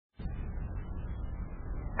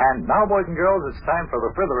And now, boys and girls, it's time for the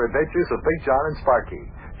further adventures of Big John and Sparkie.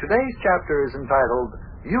 Today's chapter is entitled,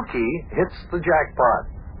 Yukie Hits the Jackpot.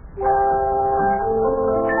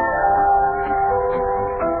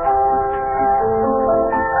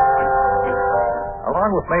 Along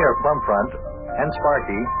with Mayor Plumfront and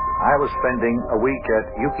Sparkie, I was spending a week at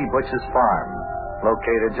Yukie Butch's farm,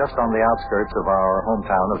 located just on the outskirts of our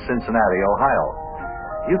hometown of Cincinnati, Ohio.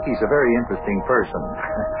 Yukie's a very interesting person.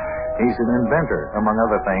 He's an inventor, among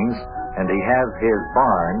other things, and he has his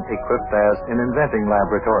barn equipped as an inventing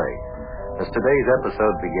laboratory. As today's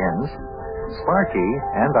episode begins, Sparkie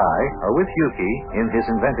and I are with Yukie in his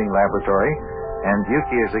inventing laboratory, and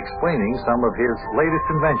Yukie is explaining some of his latest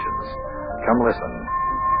inventions. Come listen.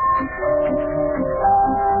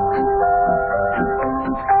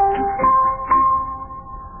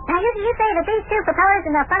 Now, you say that these two propellers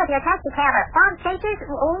in the front of your taxi cab are fog chasers?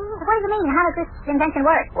 What do you mean? How does this invention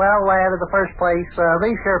work? Well, lad, in the first place,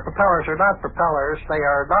 these here propellers are not propellers. They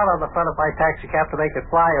are not on the front of my taxi cab to make it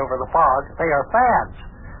fly over the fog. They are fans.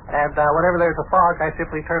 And whenever there's a fog, I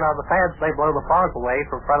simply turn on the fans. They blow the fog away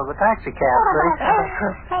from front of the taxi cab.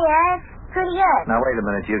 Hey, pretty good. Now, wait a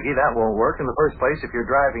minute, Yukie. That won't work. In the first place, if you're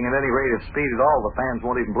driving at any rate of speed at all, the fans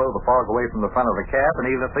won't even blow the fog away from the front of the cab, and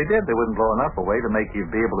even if they did, they wouldn't blow enough away to make you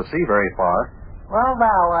be able to see very far. Well,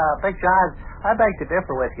 now, Big John, I beg to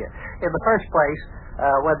differ with you. In the first place,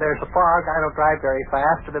 when there's a fog, I don't drive very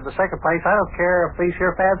fast, and in the second place, I don't care if these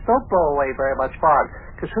here fans don't blow away very much fog,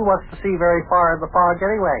 because who wants to see very far in the fog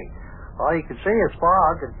anyway? All you can see is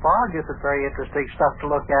fog, and fog isn't very interesting stuff to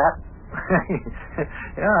look at.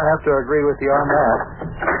 Yeah, I have to agree with you on that.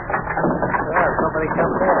 Somebody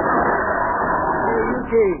comes in.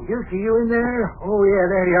 Hey, Yukie, you in there? Oh, yeah,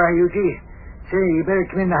 there you are, Yukie. Say, you better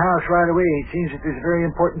come in the house right away. It seems that there's a very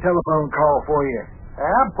important telephone call for you.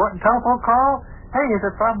 Important telephone call? Hey, is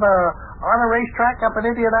it from the Honor Racetrack up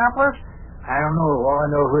in Indianapolis? I don't know. All I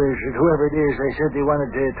know is that whoever it is, they said they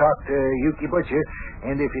wanted to talk to Yukie Butcher,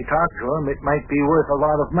 and if you talk to him, it might be worth a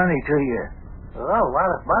lot of money to you. Oh, a lot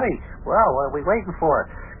of money. Well, what are we waiting for?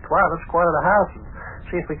 Come on, let's go out of the house and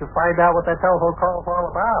see if we can find out what that telephone call is all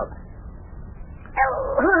about.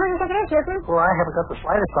 Who do you think it is, Yukie? Well, I haven't got the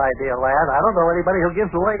slightest idea, lad. I don't know anybody who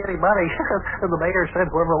gives away any money. And the mayor said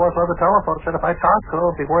whoever was on the telephone said if I talked to him,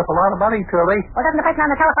 it'd be worth a lot of money to me. Well, doesn't the person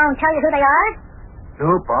on the telephone tell you who they are?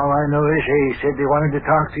 Nope, all I know is they said they wanted to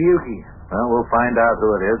talk to Yukie. Well, we'll find out who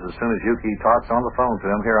it is as soon as Yukie talks on the phone to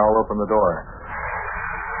him. Here, I'll open the door.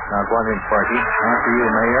 Now, go on in, Sparkie. After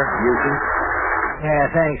you, Mayor. Yukie. Yeah,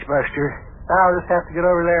 thanks, Buster. I'll just have to get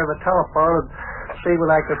over there on the telephone and see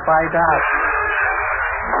what I can find out.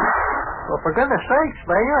 Well, for goodness sakes,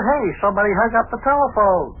 Mayor, hey, somebody hung up the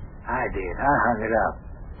telephone. I did. I hung it up.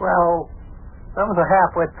 Well, that was a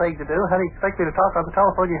half-wit thing to do. How do you expect me to talk on the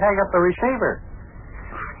telephone? You hang up the receiver.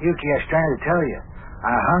 Yukie, I was trying to tell you.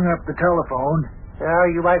 I hung up the telephone.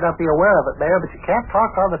 Yeah, you might not be aware of it, Mayor, but you can't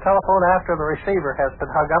talk on the telephone after the receiver has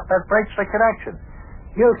been hung up. That breaks the connection.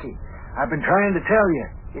 Yukie, I've been trying to tell you.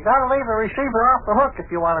 You gotta leave the receiver off the hook if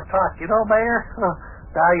you want to talk, you know, Mayor?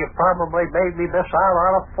 Now you probably made me miss out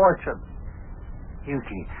on a fortune.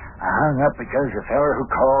 Yukie, I hung up because the feller who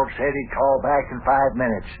called said he'd call back in 5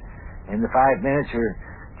 minutes. And the 5 minutes are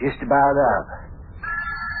just about up.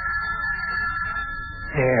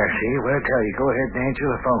 There, see, well, I tell you, go ahead and answer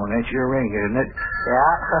the phone. That's your ring, isn't it?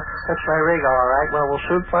 Yeah, that's my ring, all right. Well, we'll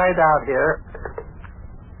soon find out here.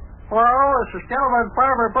 Hello, this is Gentleman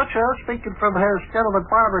Farmer Butcher speaking from his Gentleman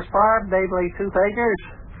Farmer's farm, namely Tooth Acres.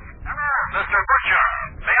 Hello, Mr. Butcher.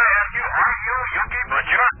 May I ask you, are you Yukie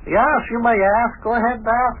Butcher? Yes, you may ask. Go ahead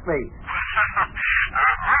and ask me.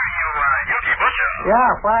 Are you Yukie Butcher?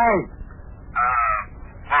 Yeah, fine.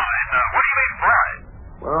 Fine. What do you mean, fried?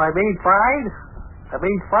 Well, I mean fried. I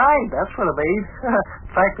mean fried. That's what I mean.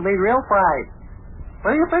 In fact, I mean real fried.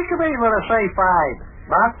 What do you think I mean when I say fried?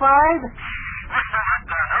 Not fried? That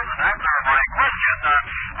doesn't answer my question.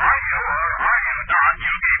 Are you or are you not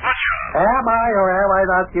Yukie Butcher? Am I or am I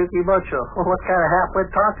not Yukie Butcher? What kind of half-wit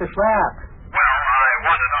talk is that? Well, I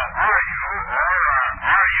want to know, are you or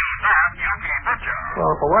are you not Yukie Butcher?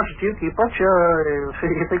 Well, if I wasn't Yukie Butcher,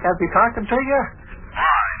 you think I'd be talking to you?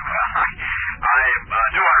 Fine. Well, I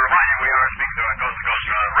do want to remind you we are speaking to a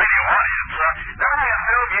coast-to-coast radio audience. Now, I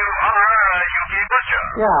assume you are Yukie Butcher.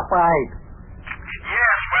 Yeah, fine.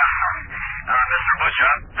 Yes, well, Mr.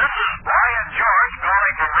 Butcher, this is Brian George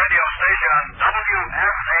calling from radio station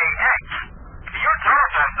WSAX. Your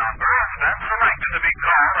telephone number has been selected to be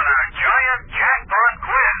called in our giant jackpot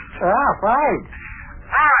quiz. Ah, fine.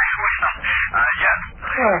 Fine, well, yes.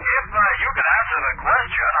 If you can answer the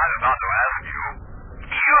question I'm about to ask you,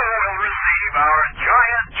 you will receive our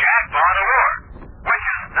giant jackpot award, which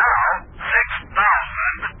is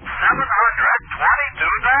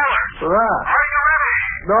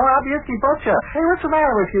No, I'm Yukie Butcher. Hey, what's the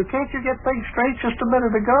matter with you? Can't you get things straight? Just a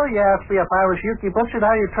minute ago, you asked me if I was Yukie Butcher.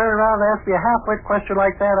 Now you turn around and ask me a half-wit question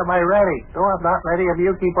like that. Am I ready? No, I'm not ready. I'm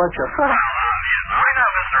Yukie Butcher. I know,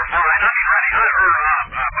 Mr. Fine. I'm ready.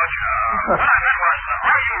 Butcher. What I meant was,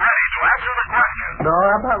 are you ready to answer the question? No,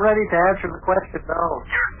 I'm not ready to answer the question, no.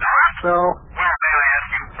 You're not? No. Well, may I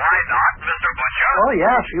ask you why not, Mr. Butcher? Oh,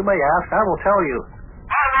 yes, you may ask. I will tell you.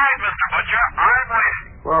 All right, Mr. Butcher. I'm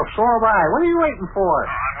waiting. Well, so am I. What are you waiting for?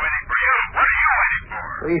 I'm waiting for you. What are you waiting for?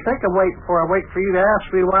 What do you think I'm waiting for? I'm waiting for you to ask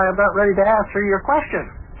me why I'm not ready to answer your question.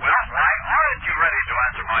 Well, why aren't you ready to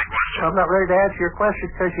answer my question? I'm not ready to answer your question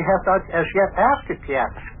because you have not as yet asked it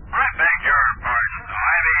yet. I beg your pardon.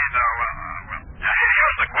 I mean,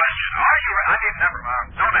 here's the question. Are you ready? I mean, never mind.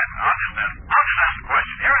 Don't answer. I'll just ask the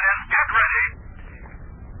question. Here it is. Get ready.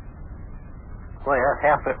 Boy, that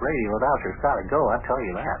half-wit radio announcer's got to go, I'll tell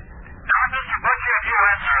you that. Now, Mr. Butcher, if you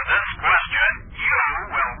answer this question, you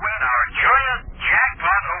will win our giant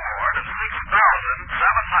jackpot award of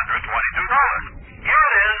 $6,722. Here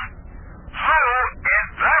it is. Who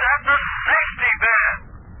invented the safety pin?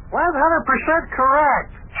 100%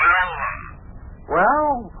 correct.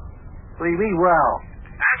 Well, what do you mean, well?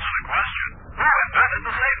 Answer the question. Who invented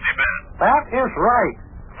the safety pin? That is right.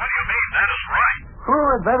 What do you mean that is right? Who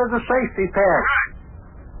invented the safety pin? Right.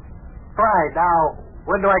 Right. Now,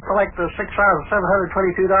 when do I collect the $6,722? Well,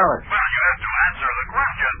 you have to answer the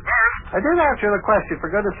question first. I did answer the question. For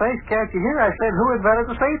goodness sakes, can't you hear? I said, who invented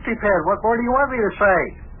the safety pin? What more do you want me to say?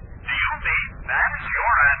 Do you mean that is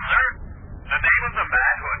your answer? The name of the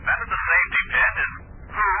man who invented the safety pin is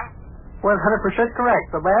who? 100% correct.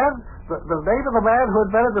 The name of the man who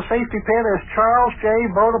invented the safety pin is Charles J.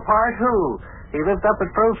 Bonaparte Who. He lived up in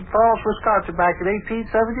Frozen Falls, Wisconsin back in 1872.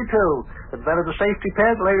 Invented the safety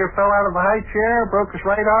pin, later fell out of a high chair, broke his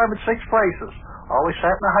right arm in 6 places. Always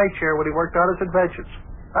sat in a high chair when he worked on his inventions.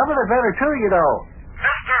 I'm an inventor too, you know.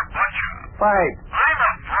 Mr. Butcher. Fine. I'm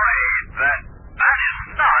afraid that is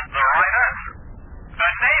not the right answer.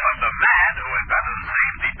 The name of the man who invented the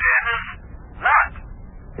safety pin is what?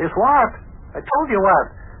 Is what? I told you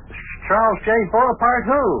what. Charles J. Bonaparte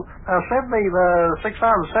Who. Now send me the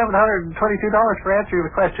 $6,722 for answering the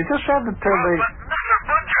question. Just send it to me. But Mr.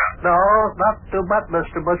 Butcher. No, not to but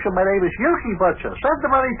Mr. Butcher. My name is Yukie Butcher. Send the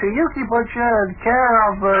money to Yukie Butcher in care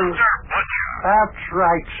of Mr. Butcher. That's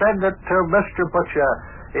right. Send it to Mr. Butcher.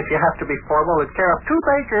 If you have to be formal, in care of 2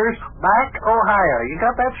 bakers, Mac, Ohio. You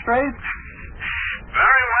got that straight?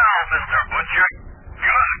 Very well, Mr. Butcher.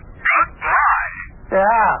 Goodbye.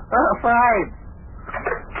 Yeah, fine.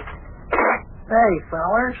 Hey,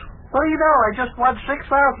 fellers. What do you know? I just won $6,722.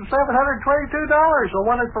 I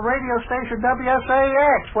won it from radio station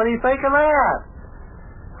WSAX. What do you think of that?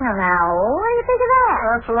 Well, now, what do you think of that?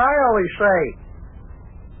 That's what I always say.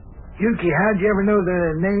 Yukie, how'd you ever know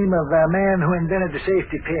the name of the man who invented the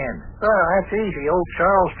safety pin? Oh, that's easy. Old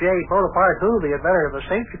Charles J. Bonaparte Who, the inventor of the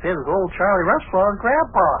safety pin, was old Charlie Russell,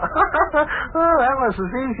 Grandpa. Oh, that was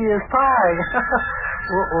as easy as pie.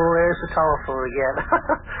 There's the telephone again.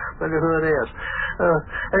 Wonder who it is.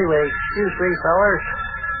 Anyway, excuse me, fellers.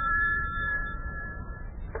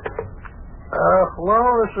 Hello,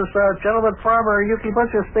 this is Gentleman Farmer Yukie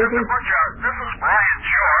Butcher speaking. Mr. Butcher, this is Brian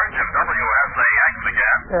George of WSAX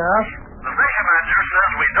again. Yes? The station manager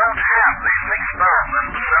says we don't have the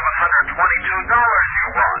 $6,722 you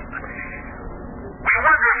won. We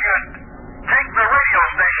wonder if you'd take the radio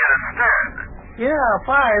station instead. Yeah,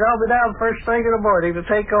 fine. I'll be down first thing in the morning to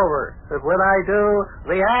take over. And when I do,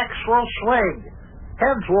 the axe will swing.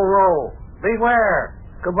 Heads will roll. Beware.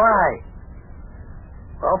 Goodbye.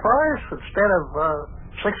 Well, fellas, instead of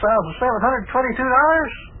 $6,722,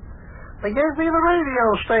 they gave me the radio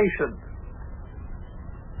station.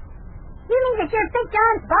 You mean that you're Big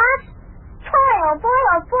John's boss? Boy, oh boy,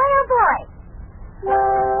 oh boy, oh boy.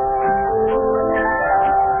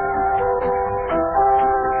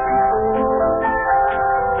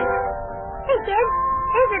 Hey, kid.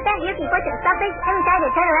 Isn't that Yukie Butcher something? Every time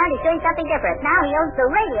you turn around, he's doing something different. Now he owns the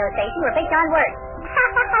radio station where Big John works.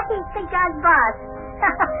 He's Big John's boss.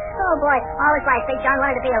 Oh, boy. Always like Big John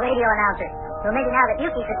wanted to be a radio announcer. So maybe now that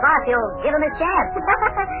Yukie's his boss, he'll give him his chance.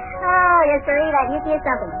 Oh, yes, sir, that Yukie is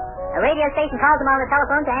something. A radio station calls him on the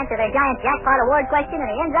telephone to answer their giant jackpot award question, and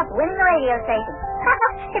he ends up winning the radio station.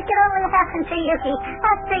 It could only happen to Yukie.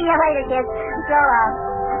 I'll see you later, kids. So long.